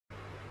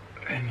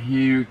And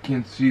here you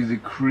can see the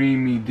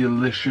creamy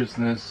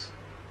deliciousness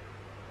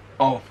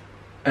of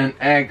an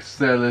egg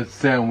salad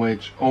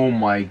sandwich. Oh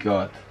my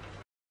god.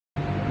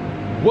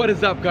 What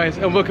is up guys,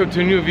 and welcome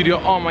to a new video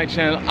on my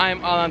channel.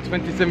 I'm Alan,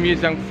 27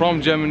 years young, from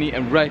Germany,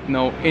 and right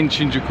now in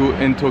Shinjuku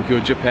in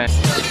Tokyo, Japan.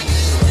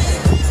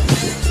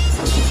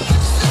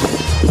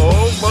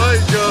 Oh my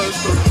god.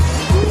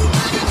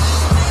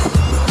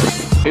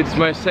 It's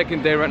my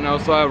second day right now,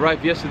 so I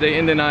arrived yesterday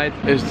in the night.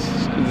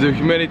 The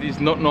humidity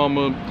is not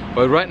normal,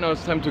 but right now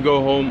it's time to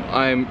go home.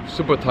 I'm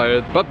super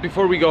tired, but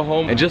before we go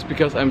home, and just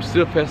because I'm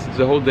still fasted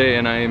the whole day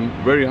and I'm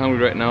very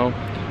hungry right now,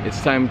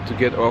 it's time to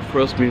get our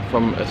first meal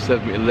from a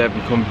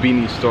 7-Eleven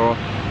convenience store.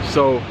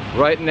 So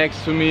right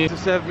next to me is a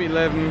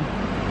 7-Eleven.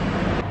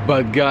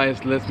 But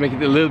guys, let's make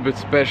it a little bit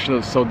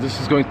special. So this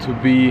is going to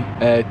be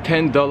a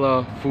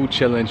 $10 food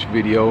challenge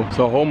video.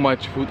 So how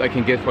much food I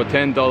can get for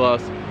 $10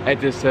 at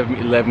the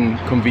 7-Eleven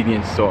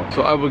convenience store.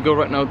 So I will go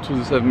right now to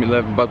the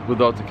 7-Eleven, but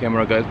without the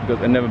camera guys,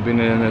 because I've never been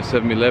in a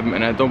 7-Eleven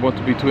and I don't want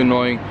to be too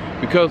annoying,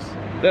 because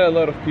there are a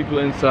lot of people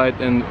inside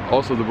and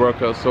also the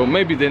workers. So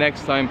maybe the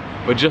next time,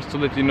 but just to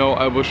let you know,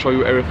 I will show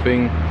you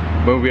everything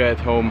when we are at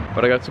home.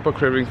 But I got super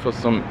cravings for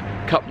some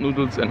cup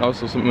noodles and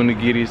also some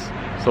onigiris.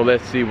 So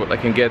let's see what I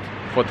can get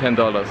for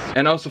 $10.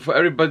 And also for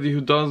everybody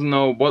who doesn't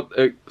know what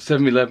a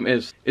 7-Eleven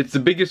is, it's the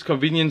biggest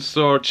convenience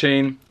store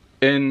chain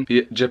in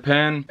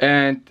Japan,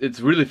 and it's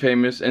really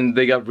famous, and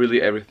they got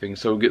really everything.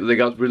 So they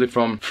got really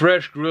from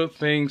fresh grilled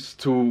things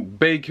to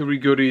bakery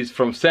goodies,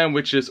 from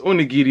sandwiches,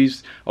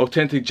 onigiris,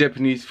 authentic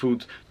Japanese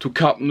food, to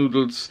cup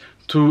noodles,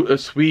 to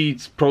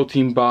sweets,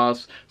 protein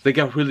bars. They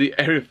got really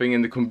everything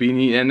in the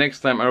convenience. And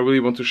next time I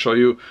really want to show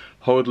you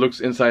how it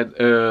looks inside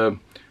a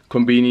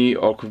convenience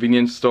or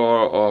convenience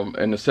store or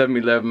in a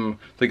 7-Eleven.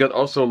 They got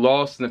also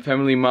LAWSON and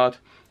FAMILYMART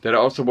that I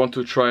also want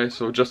to try.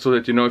 So just to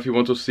let you know, if you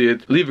want to see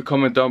it, leave a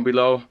comment down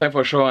below. Time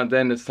for a show, and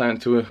then it's time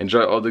to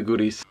enjoy all the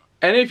goodies.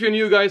 And if you're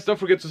new guys, don't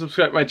forget to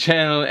subscribe my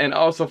channel and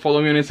also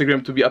follow me on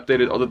Instagram to be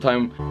updated all the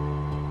time.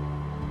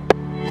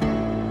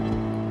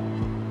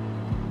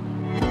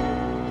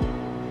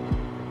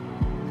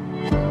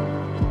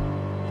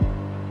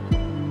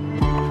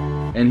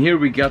 And here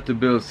we got the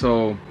bill.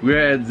 So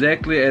we're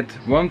exactly at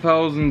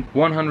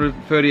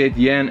 1,138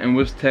 yen, and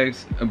with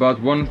tax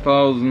about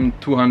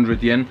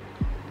 1,200 yen.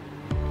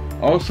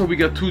 Also we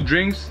got 2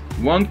 drinks,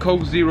 1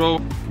 Coke Zero,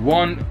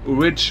 1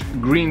 rich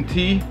green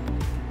tea.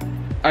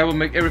 I will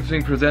make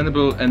everything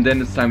presentable, and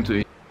then it's time to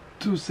eat.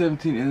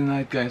 2:17 in the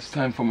night guys,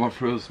 time for my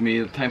first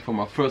meal, time for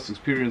my first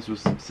experience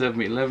with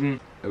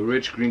 7-Eleven. A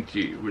rich green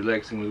tea,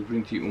 relaxing with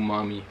green tea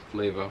umami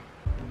flavor.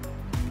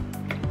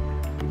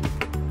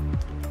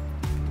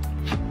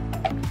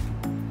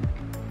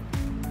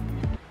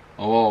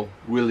 Oh wow,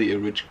 really a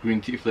rich green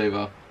tea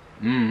flavor.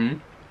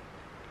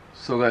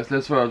 So guys,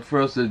 let's try out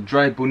first the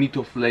dry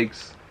bonito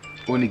flakes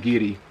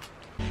onigiri.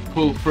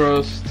 Pull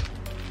first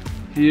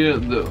here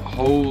the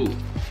whole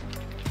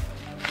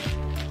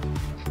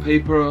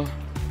paper,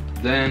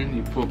 then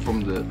you pull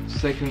from the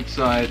second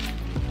side,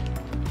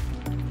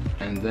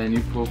 and then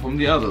you pull from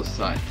the other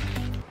side.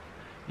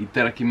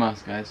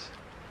 Itadakimasu guys.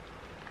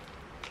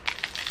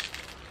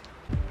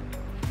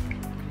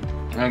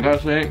 And I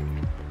gotta say,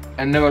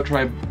 I never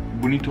tried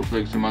bonito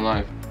flakes in my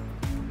life.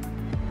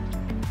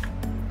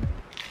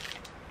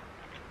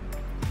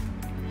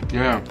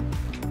 Yeah,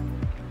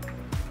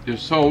 the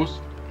sauce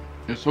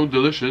is so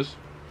delicious.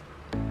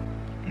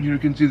 You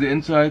can see the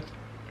inside.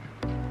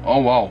 Oh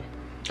wow,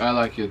 I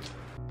like it.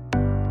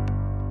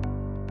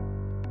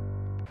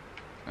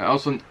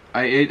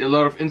 I ate a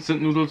lot of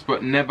instant noodles,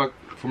 but never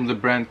from the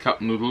brand cup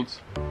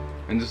noodles.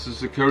 And this is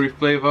the curry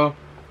flavor,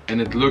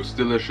 and it looks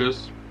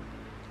delicious.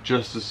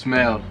 Just the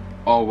smell,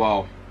 oh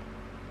wow.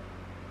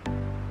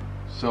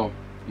 So,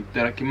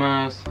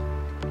 itadakimasu.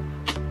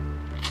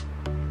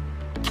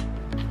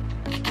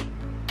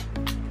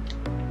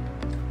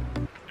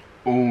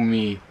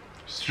 Omi,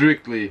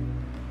 strictly,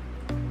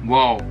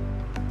 wow.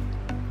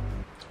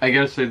 I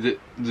gotta say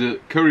the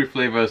curry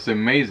flavor is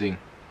amazing.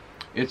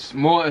 It's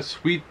more a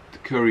sweet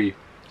curry,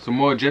 so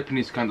more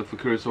Japanese kind of a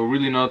curry, so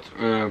really not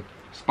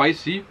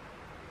spicy.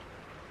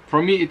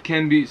 For me it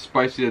can be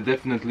spicier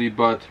definitely,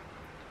 but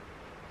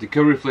the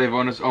curry flavor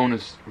on its own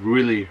is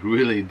really,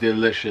 really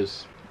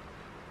delicious.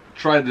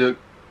 Try the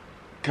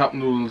cup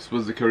noodles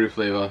with the curry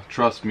flavor,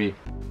 trust me.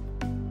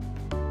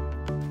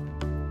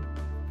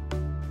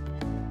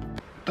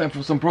 Time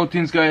for some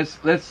proteins guys.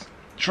 Let's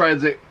try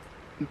the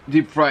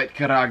deep fried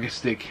karaage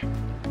stick.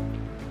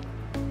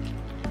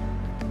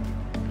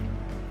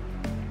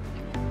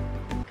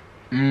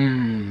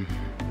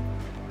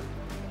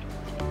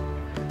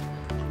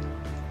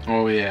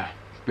 Oh yeah,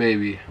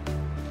 baby.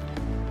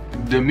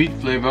 The meat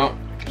flavor,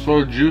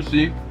 so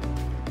juicy.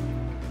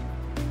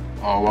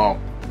 Oh wow.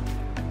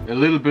 A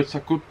little bit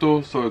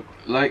sakuto, so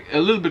like a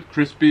little bit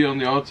crispy on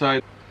the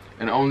outside,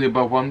 and only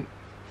about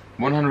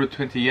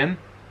 120 yen.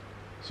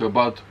 So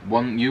about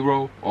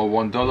 €1 or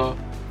 $1.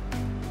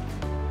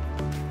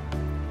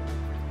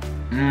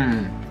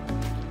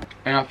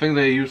 And I think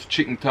they use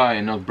chicken thigh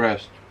and not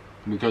breast,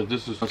 because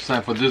this is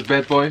time for this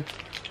bad boy.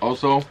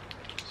 Also,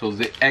 So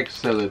the egg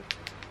salad,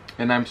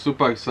 and I'm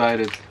super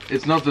excited.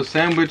 It's not the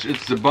sandwich,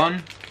 it's the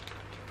bun,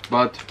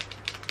 but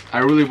I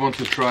really want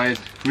to try it.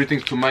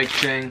 Greetings to Mike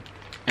Chang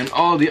and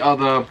all the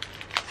other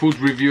food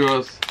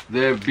reviewers.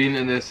 They've been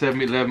in the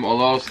 7-Eleven or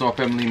LAWSON or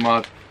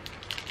FAMILYMART.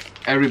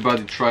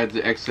 Everybody tried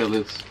the egg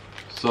salads.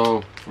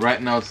 So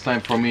right now it's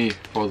time for me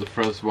for the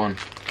first one.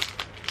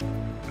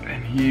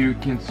 And here you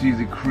can see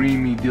the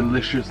creamy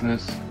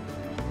deliciousness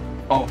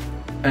of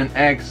an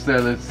egg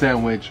salad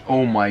sandwich.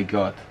 Oh my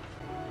god.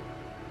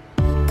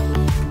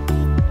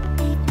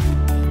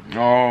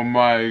 Oh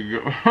my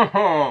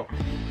god.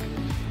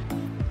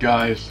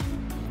 Guys,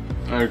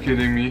 are you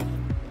kidding me?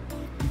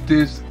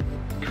 This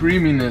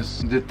creaminess,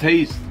 the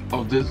taste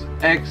of this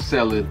egg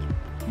salad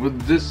with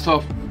this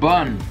soft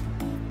bun.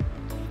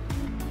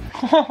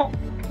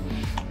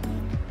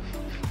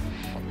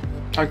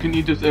 I can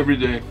eat this every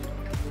day.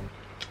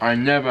 I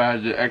never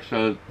had the egg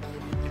salad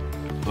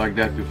like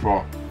that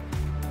before.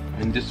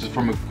 And this is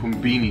from a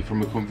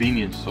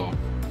convenience store.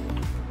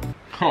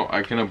 Oh,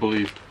 I cannot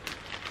believe.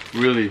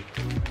 Really.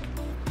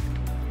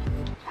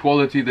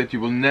 Quality that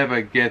you will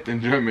never get in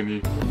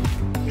Germany.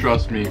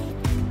 Trust me.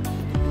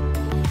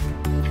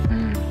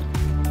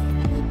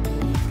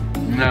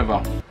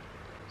 Never.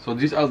 So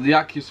these are the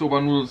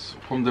yakisoba noodles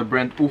from the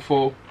brand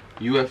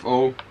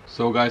UFO.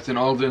 So guys, and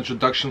all the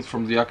introductions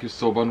from the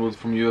yakisoba noodles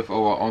from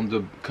UFO are on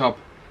the cup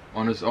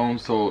on its own,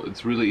 so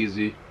it's really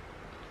easy.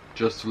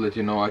 Just to let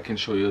you know, I can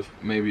show you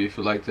maybe if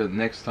you like that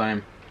next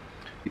time.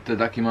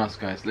 Itadakimasu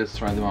guys, let's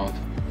try them out.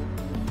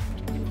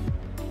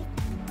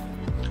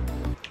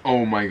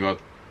 Oh my god,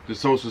 the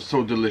sauce is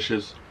so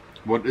delicious.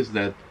 What is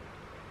that?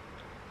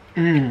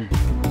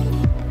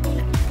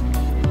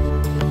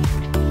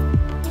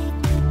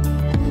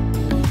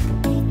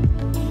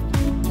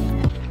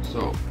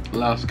 So,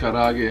 last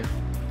karage.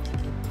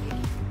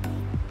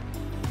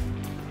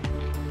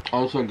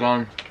 Also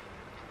gone.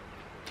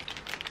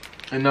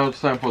 And now it's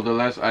time for the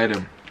last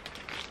item.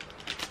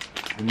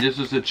 And this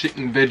is a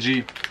chicken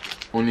veggie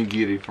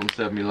onigiri from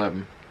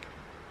 7-Eleven.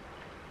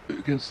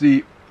 You can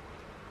see,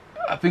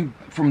 I think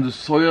from the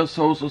soya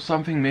sauce or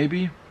something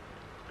maybe.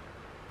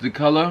 The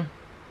color.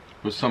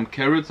 With some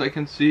carrots I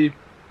can see.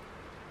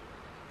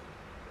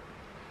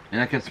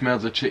 And I can smell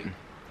the chicken.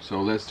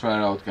 So let's try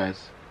it out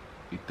guys.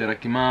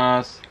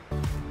 Itadakimasu.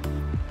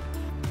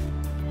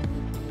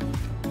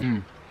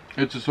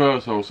 It's a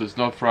soya sauce, it's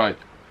not fried.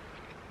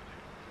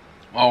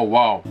 Oh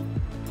wow.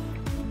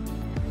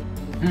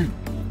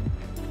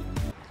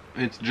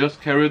 It's just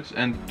carrots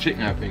and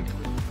chicken I think.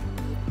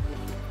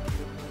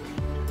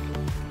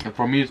 And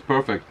for me it's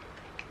perfect.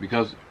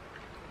 Because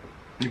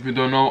if you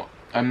don't know,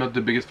 I'm not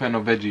the biggest fan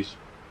of veggies.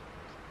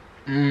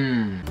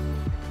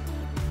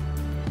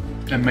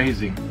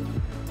 Amazing.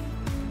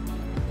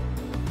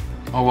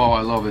 Oh wow,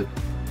 I love it.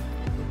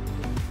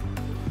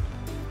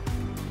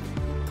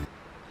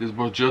 This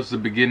was just the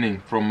beginning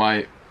from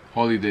my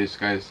holidays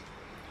guys.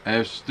 I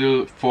have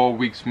still 4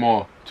 weeks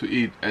more to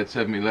eat at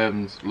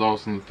 7-Eleven's,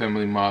 LAWSON,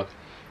 FAMILYMART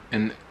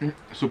and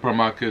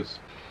supermarkets.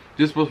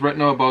 This was right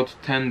now about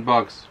 10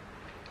 bucks.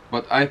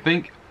 But I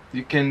think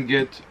you can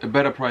get a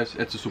better price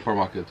at the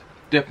supermarket.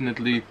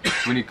 Definitely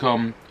when you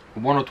come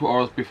 1 or 2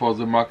 hours before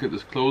the market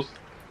is closed,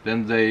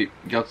 then they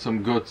got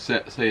some good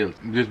sales.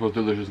 This was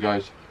delicious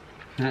guys.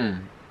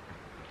 And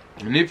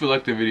if you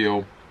liked the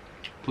video,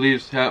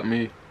 please help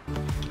me.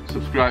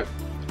 Subscribe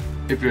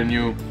if you're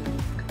new.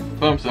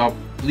 Thumbs up.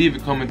 Leave a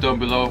comment down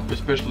below,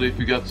 especially if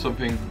you got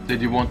something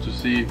that you want to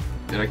see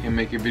that I can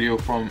make a video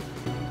from.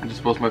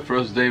 This was my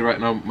first day right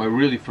now, my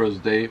really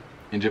first day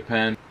in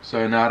Japan.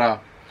 Sayonara.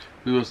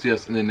 We will see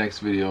us in the next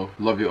video.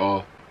 Love you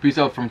all. Peace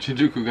out from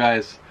Shinjuku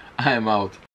guys. I am out.